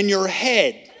and your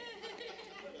head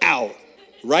out.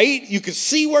 right? You can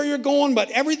see where you're going, but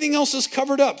everything else is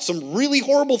covered up. Some really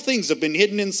horrible things have been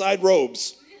hidden inside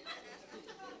robes.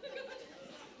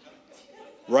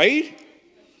 Right?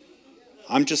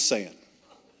 I'm just saying.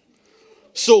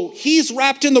 So he's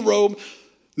wrapped in the robe.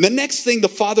 The next thing the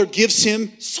father gives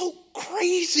him, so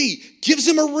crazy, gives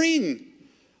him a ring.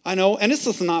 I know, and this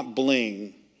is not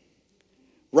bling,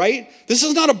 right? This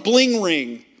is not a bling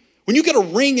ring. When you get a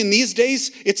ring in these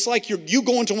days, it's like you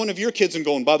going to one of your kids and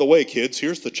going, by the way, kids,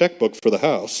 here's the checkbook for the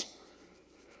house.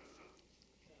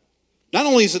 Not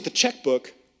only is it the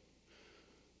checkbook,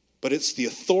 but it's the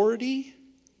authority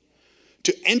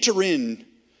to enter in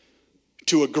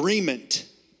to agreement,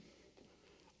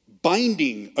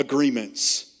 binding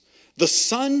agreements. The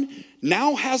son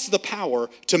now has the power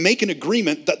to make an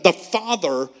agreement that the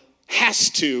father has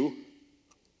to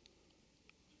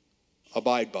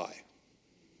abide by.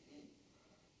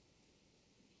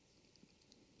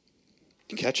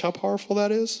 You catch how powerful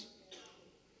that is?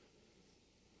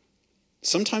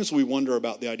 Sometimes we wonder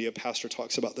about the idea, Pastor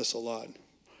talks about this a lot,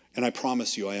 and I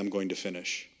promise you I am going to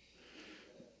finish.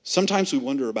 Sometimes we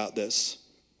wonder about this.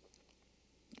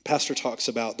 Pastor talks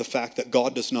about the fact that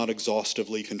God does not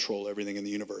exhaustively control everything in the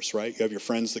universe, right? You have your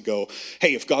friends that go,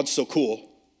 hey, if God's so cool,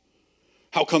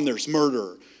 how come there's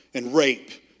murder and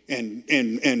rape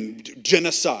and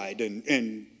genocide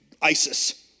and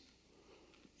ISIS,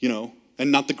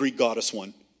 and not the Greek goddess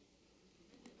one?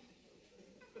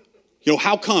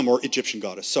 How come, or Egyptian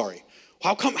goddess, sorry.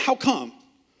 How come?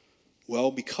 Well,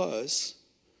 because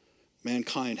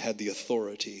mankind had the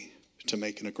authority to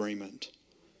make an agreement.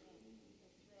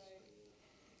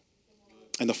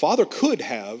 And the Father could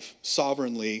have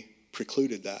sovereignly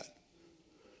precluded that,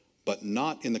 but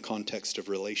not in the context of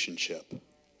relationship.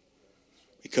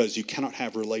 Because you cannot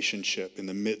have relationship in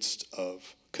the midst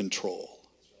of control.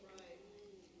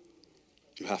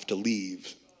 You have to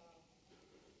leave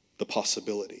the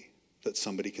possibility that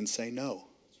somebody can say no.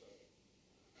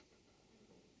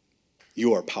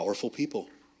 You are powerful people.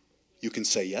 You can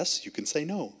say yes, you can say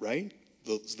no, right?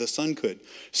 The son could.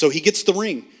 So he gets the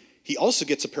ring. He also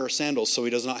gets a pair of sandals so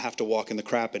he does not have to walk in the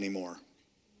crap anymore.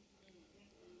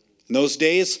 In those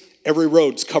days, every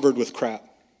road's covered with crap.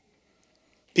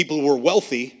 People who were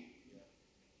wealthy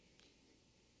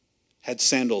had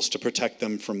sandals to protect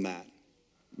them from that.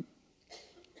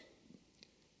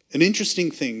 An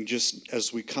interesting thing, just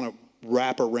as we kind of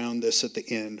wrap around this at the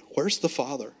end, where's the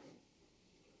father?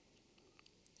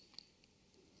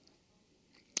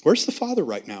 Where's the father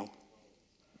right now?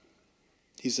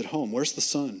 He's at home. Where's the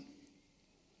son?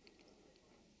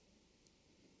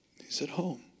 He's at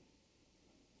home.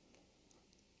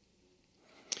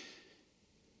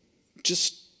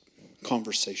 Just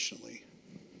conversationally.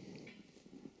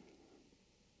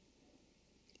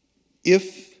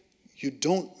 If you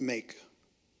don't make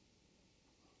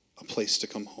a place to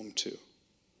come home to,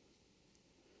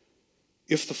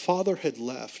 if the father had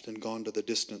left and gone to the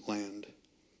distant land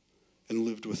and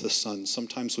lived with the son,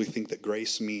 sometimes we think that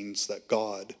grace means that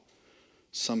God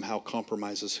somehow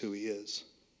compromises who he is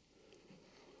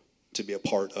to be a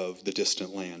part of the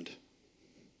distant land,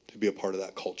 to be a part of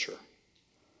that culture.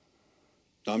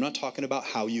 Now, I'm not talking about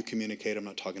how you communicate. I'm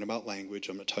not talking about language.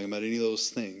 I'm not talking about any of those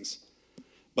things.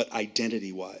 But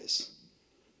identity-wise,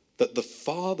 that the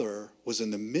father was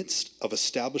in the midst of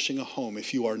establishing a home.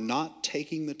 If you are not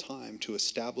taking the time to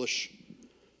establish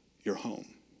your home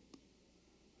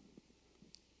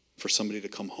for somebody to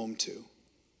come home to,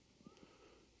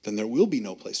 then there will be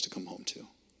no place to come home to.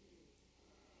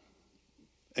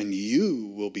 And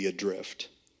you will be adrift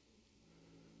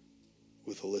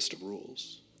with a list of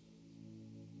rules.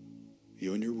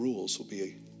 You and your rules will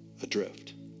be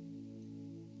adrift.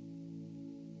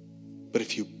 But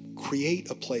if you create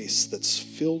a place that's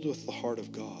filled with the heart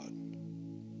of God,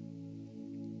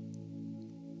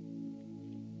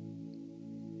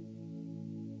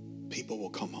 people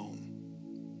will come home.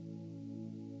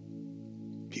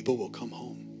 People will come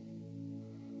home.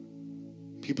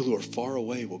 People who are far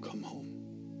away will come home.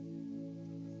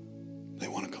 They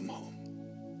want to come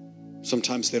home.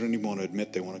 Sometimes they don't even want to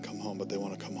admit they want to come home, but they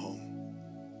want to come home.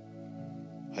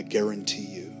 I guarantee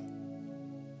you.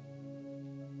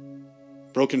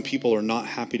 Broken people are not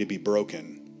happy to be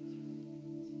broken.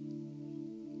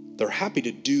 They're happy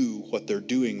to do what they're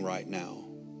doing right now.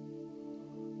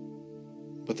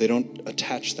 But they don't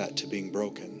attach that to being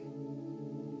broken.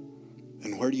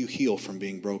 And where do you heal from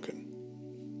being broken?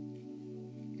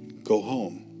 Go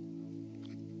home.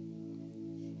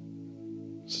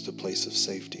 It's a place of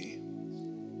safety.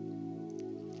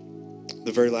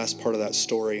 The very last part of that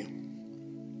story,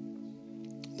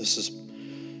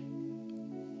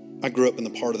 I grew up in the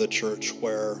part of the church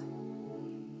where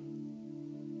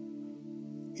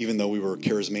even though we were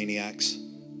charismaniacs.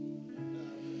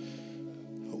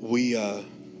 We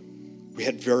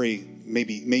had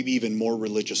maybe even more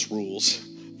religious rules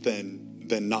than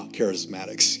not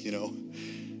charismatics,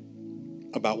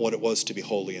 about what it was to be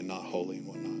holy and not holy and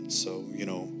whatnot. So,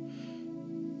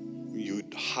 you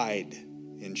would hide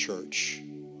in church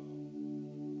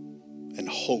and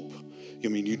hope.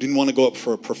 You didn't want to go up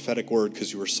for a prophetic word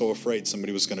because you were so afraid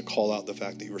somebody was going to call out the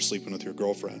fact that you were sleeping with your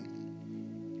girlfriend.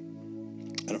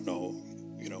 I don't know,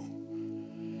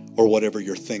 or whatever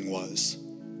your thing was.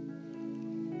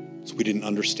 So we didn't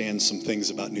understand some things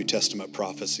about New Testament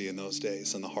prophecy in those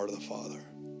days and the heart of the Father.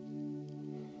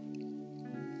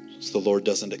 So the Lord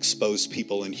doesn't expose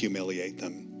people and humiliate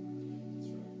them.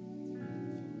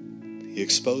 He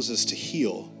exposes to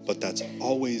heal, but that's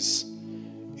always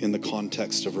in the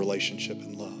context of relationship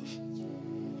and love.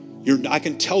 I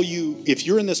can tell you, if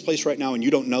you're in this place right now and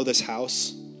you don't know this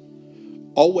house,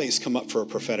 always come up for a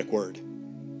prophetic word.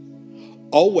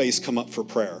 Always come up for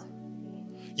prayer.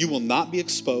 You will not be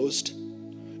exposed.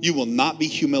 You will not be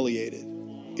humiliated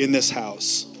in this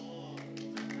house.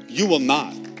 You will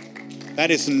not.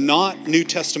 That is not New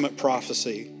Testament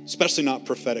prophecy, especially not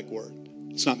prophetic word.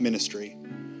 It's not ministry.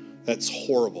 That's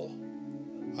horrible.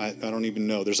 I don't even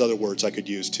know. There's other words I could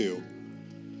use too.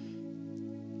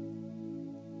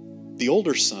 The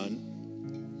older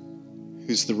son,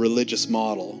 who's the religious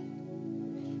model,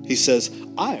 he says,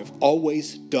 I've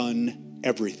always done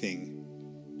everything.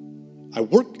 I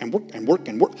work and work and work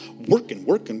and work, work and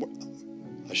work and work.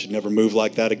 I should never move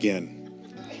like that again.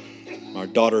 Our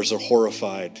daughters are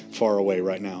horrified far away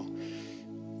right now.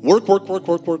 Work, work, work,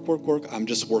 work, work, work, work. I'm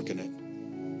just working it.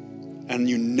 And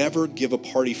you never give a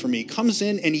party for me. He comes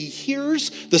in and he hears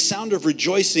the sound of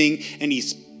rejoicing and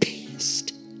he's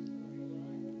pissed.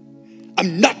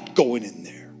 I'm not going in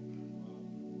there.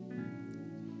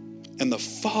 And the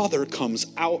father comes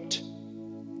out.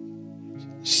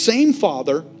 Same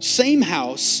father, same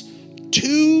house,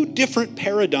 two different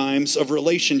paradigms of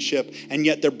relationship, and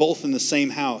yet they're both in the same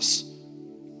house.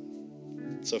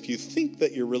 So if you think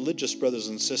that your religious brothers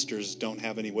and sisters don't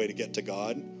have any way to get to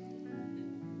God,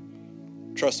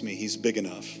 trust me, he's big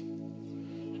enough.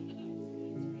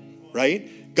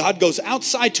 Right? God goes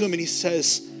outside to him and he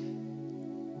says,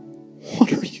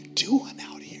 what are you doing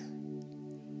out here?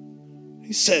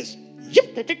 He says,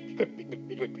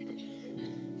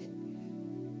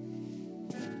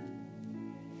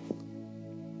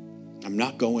 I'm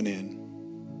not going in.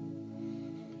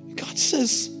 God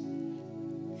says,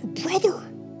 your brother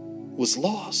was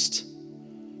lost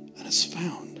and is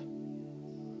found.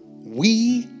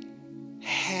 We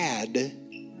had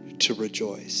to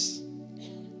rejoice.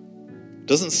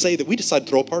 Doesn't say that we decided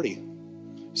to throw a party.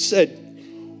 It said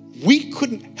we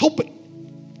couldn't help it.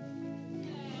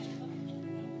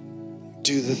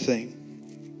 Do the thing.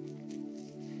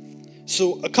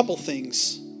 So a couple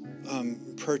things.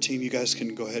 Prayer team, you guys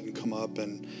can go ahead and come up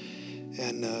and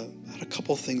I had a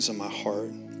couple things on my heart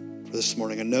for this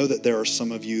morning. I know that there are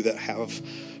some of you that have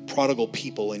prodigal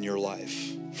people in your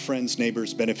life, friends,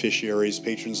 neighbors, beneficiaries,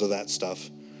 patrons of that stuff.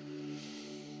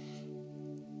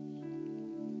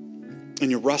 And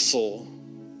you wrestle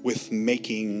with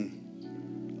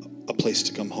making a place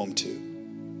to come home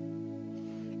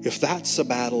to. If that's a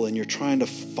battle and you're trying to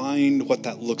find what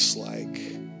that looks like,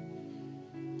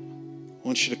 I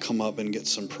want you to come up and get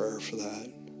some prayer for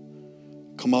that.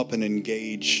 Come up and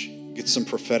engage. Get some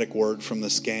prophetic word from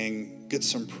this gang. Get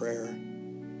some prayer.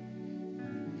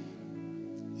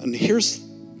 And here's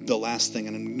the last thing,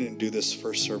 and I'm going to do this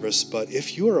first service, but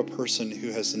if you are a person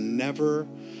who has never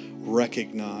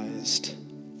recognized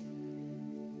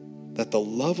that the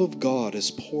love of God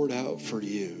is poured out for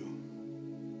you,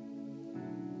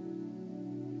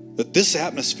 that this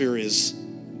atmosphere is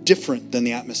different than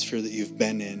the atmosphere that you've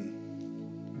been in,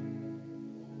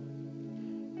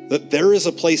 that there is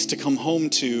a place to come home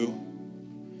to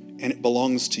and it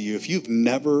belongs to you. If you've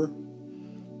never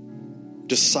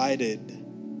decided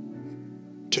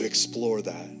to explore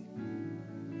that,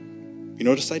 you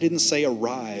notice I didn't say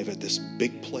arrive at this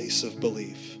big place of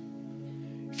belief.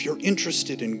 If you're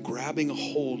interested in grabbing a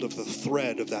hold of the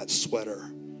thread of that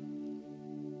sweater,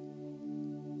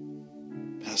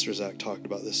 Pastor Zach talked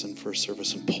about this in first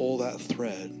service, and pull that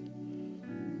thread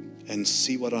and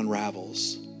see what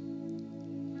unravels.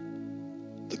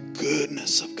 The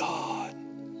goodness of God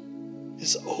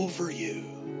is over you.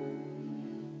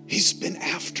 He's been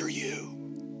after you.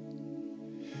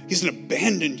 He hasn't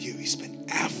abandoned you. He's been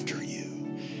after you.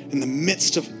 In the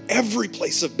midst of every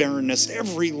place of barrenness,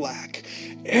 every lack,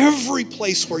 every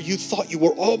place where you thought you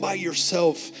were all by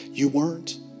yourself, you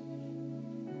weren't.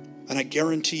 And I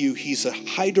guarantee you, he's a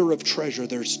hider of treasure.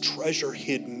 There's treasure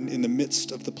hidden in the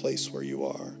midst of the place where you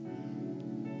are.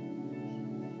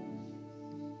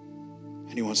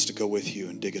 And he wants to go with you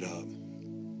and dig it up.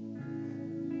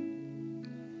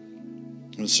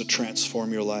 He wants to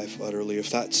transform your life utterly. If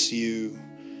that's you,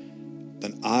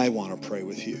 then I want to pray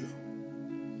with you.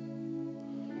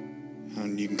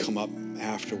 And you can come up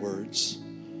afterwards.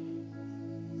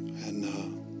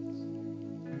 And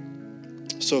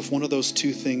so if one of those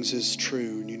two things is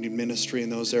true, and you need ministry in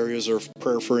those areas or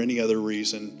prayer for any other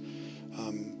reason,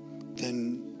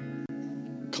 then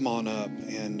come on up.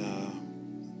 And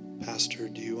Pastor,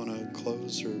 do you want to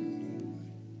close? Or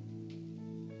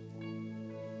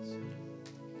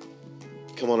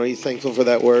come on, are you thankful for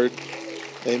that word?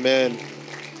 Amen.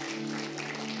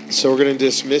 So we're going to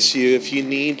dismiss you. If you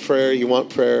need prayer, you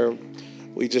want prayer,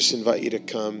 we just invite you to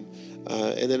come.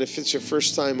 And then if it's your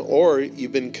first time or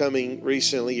you've been coming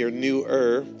recently, you're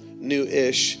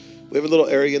new-ish, we have a little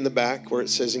area in the back where it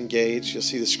says engage. You'll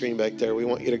see the screen back there. We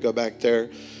want you to go back there,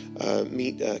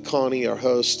 meet Connie, our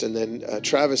host, and then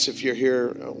Travis, if you're here,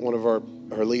 one of our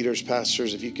leaders,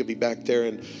 pastors, if you could be back there,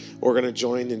 and we're going to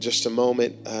join in just a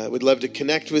moment. We'd love to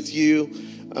connect with you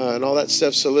and all that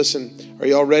stuff. So listen, are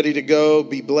you all ready to go?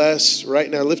 Be blessed. Right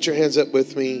now, lift your hands up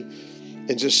with me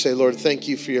and just say, Lord, thank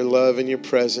you for your love and your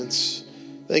presence.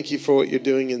 Thank you for what you're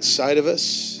doing inside of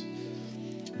us.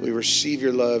 We receive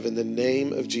your love in the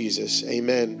name of Jesus.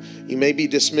 Amen. You may be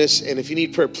dismissed. And if you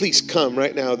need prayer, please come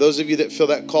right now. Those of you that feel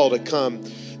that call to come,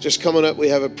 just coming up. We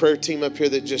have a prayer team up here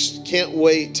that just can't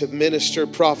wait to minister,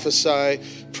 prophesy,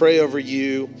 pray over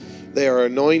you. They are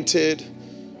anointed.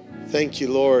 Thank you,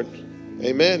 Lord.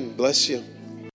 Amen. Bless you.